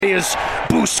as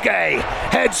Bousquet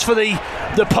heads for the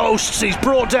posts. He's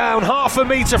brought down half a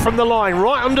metre from the line,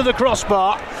 right under the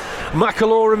crossbar.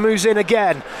 McIlaurin moves in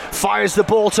again, fires the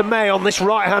ball to May on this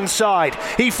right-hand side.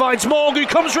 He finds Morg, who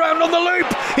comes round on the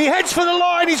loop. He heads for the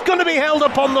line. He's going to be held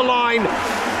up on the line.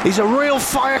 He's a real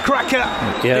firecracker,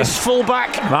 this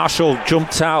fullback. Marshall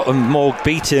jumped out and Morg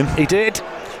beat him. He did.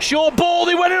 Short ball,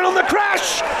 they went in on the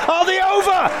crash. Are they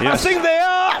over? Yes. I think they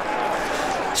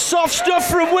are. Soft stuff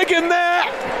from Wigan there.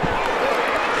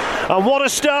 And what a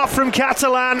start from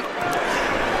Catalan.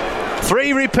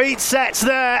 3 repeat sets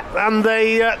there, and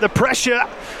the pressure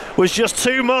was just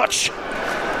too much.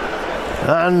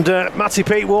 And Matty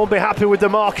Peake won't be happy with the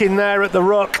marking there at the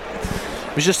ruck.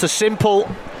 It was just a simple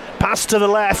pass to the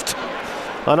left,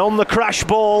 and on the crash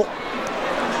ball.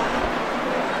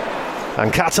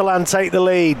 And Catalan take the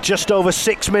lead. Just over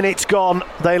 6 minutes gone.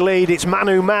 They lead. It's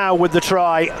Manu Mao with the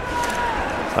try.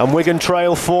 And Wigan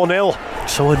trail 4-0.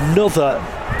 So another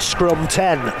scrum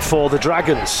 10 for the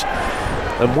Dragons.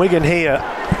 And Wigan here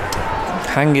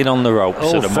hanging on the ropes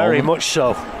at the moment. Very much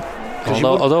so.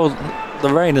 Although the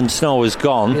rain and snow is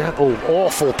gone. Yeah,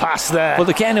 awful pass there. But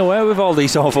they're getting away with all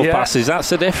these awful passes. That's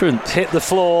the difference. Hit the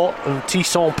floor and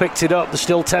Tisson picked it up. They're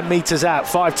still 10 metres out.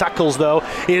 5 tackles though.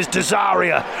 Here's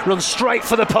Desaria. Runs straight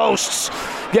for the posts.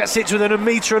 Gets it within 1.5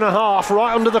 metres.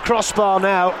 Right under the crossbar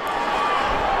now.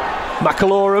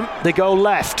 McIlaurin, they go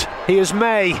left. Here's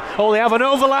May. They have an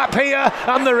overlap here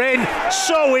and they're in.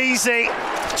 So easy.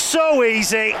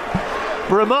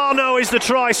 Romano is the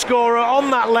try scorer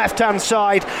on that left-hand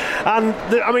side. And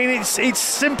it's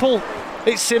simple.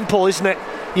 It's simple, isn't it?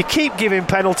 You keep giving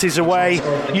penalties away,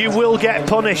 you will get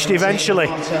punished eventually.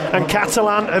 And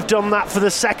Catalan have done that for the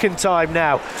second time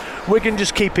now. Wigan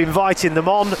just keep inviting them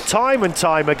on time and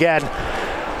time again.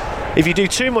 If you do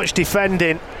too much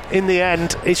defending, in the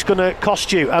end, it's going to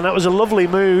cost you. And that was a lovely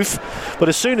move. But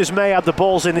as soon as May had the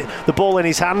ball in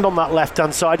his hand on that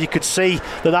left-hand side, you could see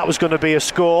that was going to be a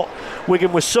score.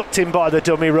 Wigan was sucked in by the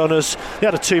dummy runners. They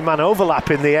had a 2-man overlap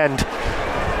in the end.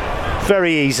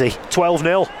 Very easy.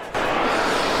 12-0.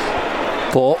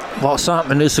 But what's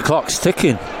happening is the clock's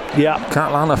ticking. Yeah.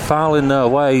 Catalan are fouling their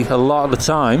way a lot of the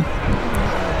time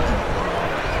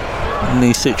in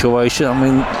these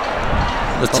situations.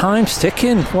 The time's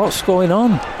ticking. What's going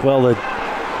on? Well, the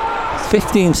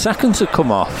 15 seconds have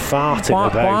come off.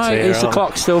 Why is the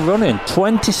clock still running?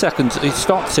 20 seconds. It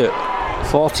stopped it.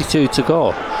 42 to go.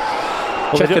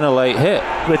 Well, checking a late hit.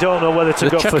 They don't know whether to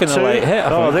go for 2. Checking a late hit.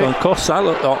 I think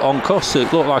on Cuss,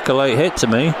 it looked like a late hit to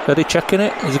me. Are they checking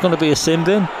it? Is it going to be a sin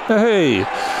bin? Hey!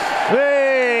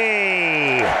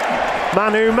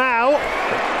 Manu Mao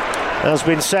has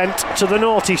been sent to the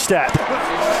naughty step.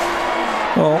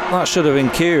 Well, that should have been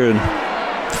Kieran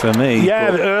for me.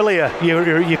 Yeah, but earlier.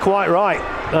 You're quite right.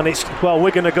 And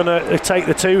Wigan are going to take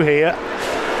the 2 here.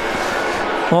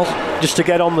 Well, just to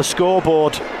get on the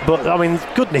scoreboard. But,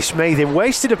 goodness me, they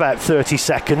wasted about 30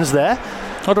 seconds there.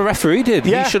 Oh, the referee did.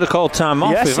 Yeah. He should have called time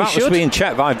off. Yes, if that was being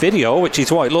checked by video, which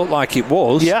is what it looked like it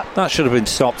was, that should have been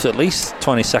stopped at least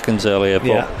 20 seconds earlier.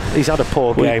 But he's had a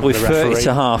poor game with 30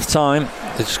 to half time.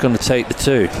 They're just going to take the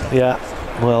 2. Yeah.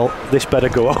 Well, this better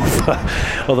go over.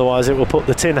 Otherwise, it will put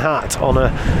the tin hat on a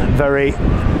very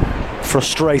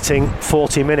frustrating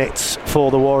 40 minutes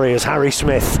for the Warriors. Harry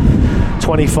Smith,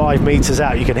 25 metres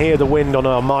out. You can hear the wind on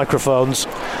our microphones.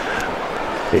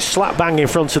 It's slap bang in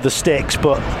front of the sticks,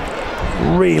 but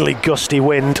really gusty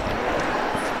wind.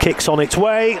 Kicks on its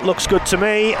way. Looks good to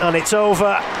me. And it's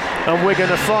over. And Wigan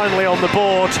are finally on the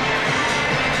board.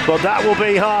 But that will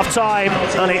be half time,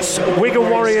 and it's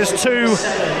Wigan Warriors 2,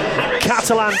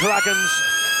 Catalan Dragons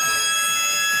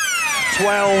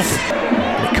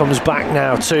 12. It comes back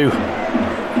now to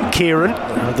Kieran.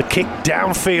 The kick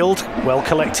downfield, well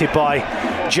collected by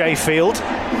Jay Field.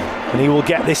 And he will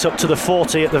get this up to the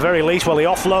 40 at the very least. Well, he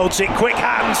offloads it, quick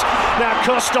hands. Now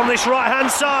Cust on this right-hand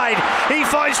side. He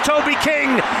finds Toby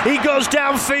King. He goes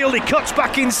downfield, he cuts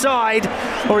back inside.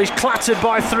 Or he's clattered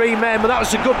by 3 men, but that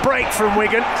was a good break from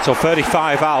Wigan. So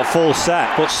 35 out, full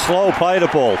set, but slow play the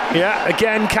ball. Yeah,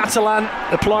 again, Catalan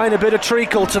applying a bit of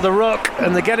treacle to the ruck,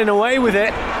 and they're getting away with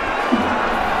it.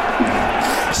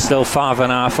 Still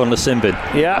 5.5 on the sin bin.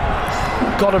 Yeah,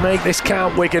 got to make this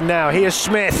count, Wigan now. Here's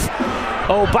Smith.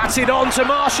 Batted on to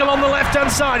Marshall on the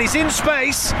left-hand side. He's in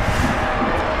space.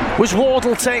 Was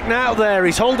Wardle taken out there?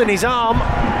 He's holding his arm.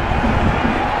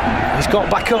 He's got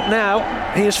back up now.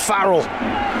 Here's Farrell.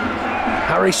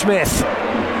 Harry Smith.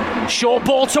 Short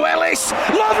ball to Ellis.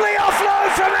 Lovely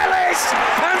offload from Ellis.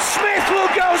 And Smith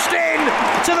will ghost in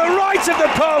to the right of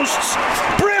the posts.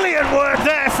 Brilliant. Brilliant work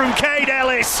there from Cade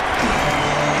Ellis.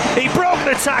 He broke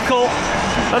the tackle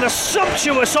and a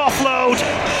sumptuous offload,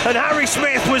 and Harry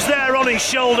Smith was there on his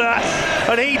shoulder,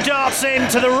 and he darts in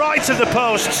to the right of the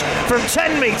posts from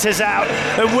 10 metres out,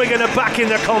 and Wigan are back in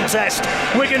the contest.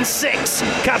 Wigan 6,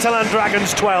 Catalan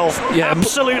Dragons 12. Yeah,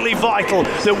 absolutely vital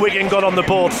that Wigan got on the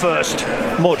board first.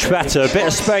 Much better. A bit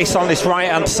of space on this right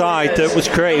hand side that was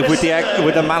created with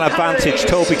the man advantage,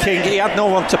 Toby King. He had no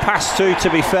one to pass to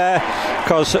be fair,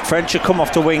 because French had come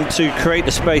off the wing to create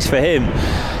the space for him.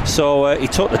 So he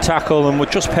took the tackle and were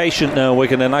just patient now,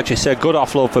 Wigan, and as you said, good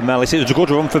offload for Mellis. It was a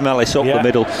good run for Mellis up the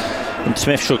middle, and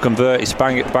Smith should convert. He's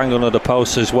bang under the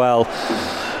post as well.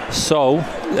 So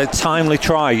a timely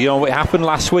try. You know, it happened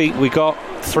last week. We got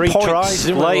 3 points tries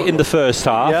late in the first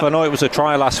half. I know it was a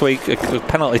try last week, a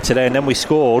penalty today, and then we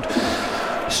scored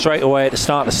straight away at the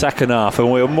start of the second half,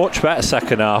 and we were much better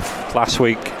second half last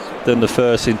week than the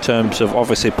first in terms of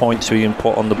obviously points being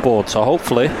put on the board. So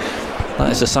hopefully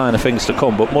that is a sign of things to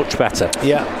come, but much better.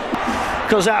 Yeah.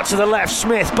 Goes out to the left,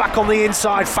 Smith back on the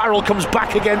inside. Farrell comes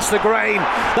back against the grain.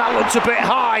 That looks a bit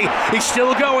high. He's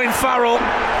still going, Farrell.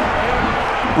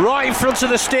 Right in front of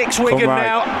the sticks, Wigan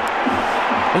now.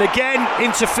 And again,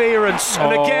 interference.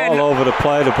 And again, all over the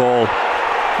play, the ball.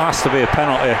 Has to be a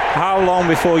penalty. How long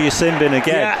before you sin bin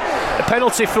again? Yeah, a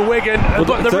penalty for Wigan.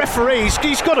 But the referee's,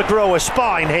 he's got to grow a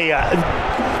spine here and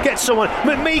get someone.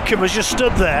 McMeekan was just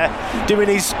stood there doing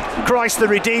his Christ the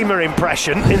Redeemer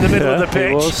impression in the middle of the pitch.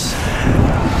 He was.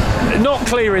 Not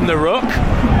clearing the ruck.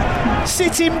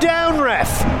 Sit him down,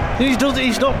 ref. He's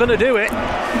not going to do it.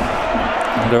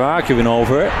 They're arguing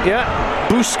over it. Yeah.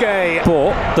 Busquets.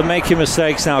 But they're making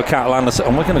mistakes now, Catalan,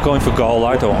 and we're going to go in for goal.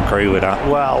 I don't agree with that.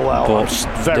 Well, I'm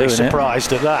very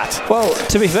surprised at that. Well,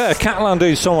 to be fair, Catalan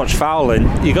doing so much fouling,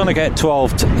 you're going to get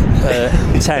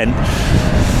 12-10.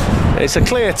 It's a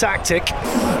clear tactic,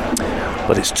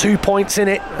 but it's 2 points in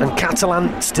it, and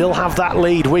Catalan still have that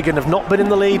lead. Wigan have not been in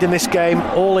the lead in this game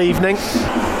all evening,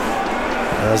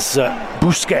 as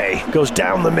Busquets goes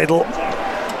down the middle.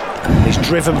 He's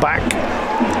driven back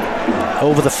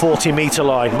over the 40-metre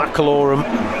line. McAlorum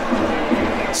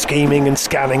scheming and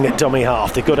scanning at dummy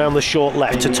half. They go down the short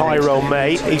left to Tyrone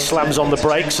May. He slams on the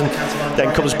brakes and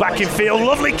then comes back in field.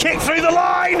 Lovely kick through the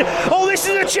line. Oh, this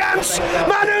is a chance.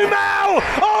 Manu Mao.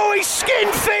 Oh, he's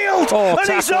skinned field and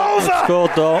he's over.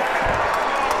 Scored though.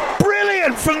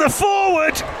 Brilliant from the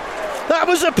forward. That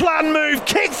was a planned move.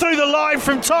 Kick through the line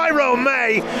from Tyrone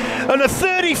May, and a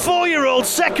 34-year-old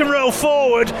second row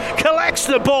forward collects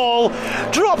the ball,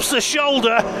 drops the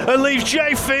shoulder and leaves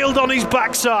Jay Field on his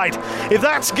backside. If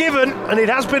that's given, and it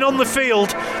has been on the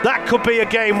field, that could be a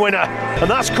game winner, and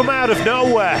that's come out of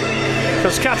nowhere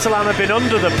because Catalan have been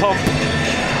under the pump.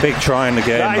 Big try in the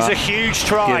game. That is a huge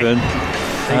try. Given.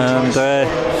 And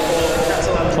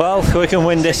well, we can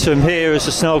win this from here as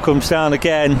the snow comes down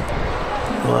again.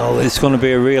 Well, it's going to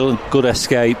be a real good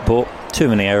escape, but too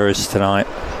many errors tonight,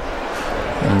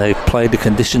 and they played the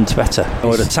conditions better.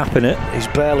 They're tapping it. He's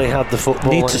barely had the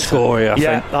football. Need to score here, I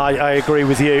think. I agree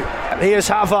with you. Here's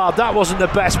Havard. That wasn't the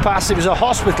best pass. It was a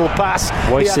hospital pass.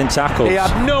 Wasting tackles. He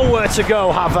had nowhere to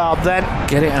go, Havard, then.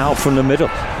 Get it out from the middle.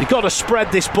 You've got to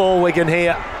spread this ball, Wigan,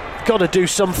 here. Got to do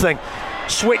something.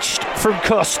 Switched from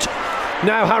Cust.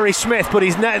 Now Harry Smith, but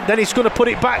then he's going to put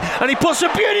it back, and he puts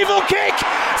a beautiful kick.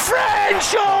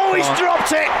 French! Oh, he's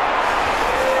dropped it.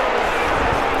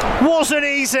 Wasn't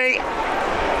easy.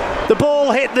 The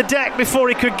ball hit the deck before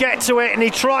he could get to it, and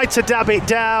he tried to dab it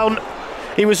down.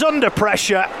 He was under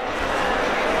pressure.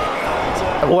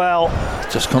 Well,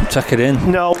 just couldn't take it in.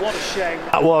 No, what a shame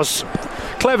that was.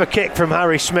 Clever kick from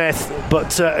Harry Smith,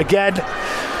 but again,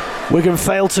 Wigan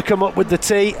failed to come up with the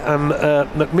tee, and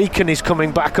McMeekan is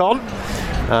coming back on.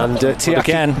 And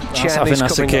again, I think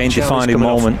that's a game-defining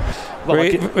moment.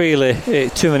 Really,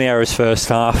 too many errors first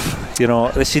half. You know,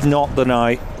 this is not the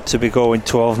night to be going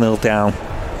 12-0 down.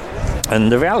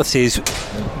 And the reality is,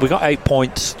 we got 8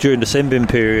 points during the sin-bin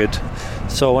period.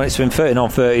 So when it's been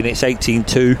 13-13, it's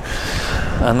 18-2,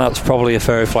 and that's probably a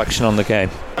fair reflection on the game.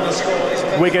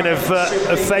 Wigan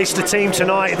have faced a team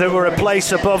tonight that were a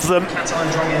place above them,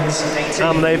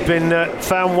 and they've been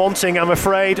found wanting, I'm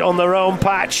afraid, on their own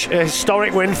patch. A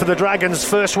historic win for the Dragons,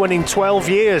 first win in 12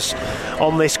 years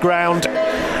on this ground.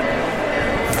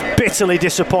 Bitterly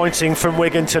disappointing from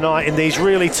Wigan tonight in these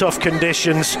really tough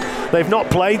conditions. They've not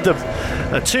played them.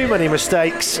 Too many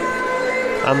mistakes,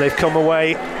 and they've come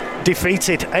away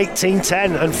defeated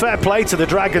 18-10. And fair play to the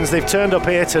Dragons. They've turned up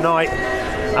here tonight,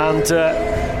 and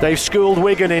they've schooled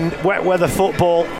Wigan in wet weather football,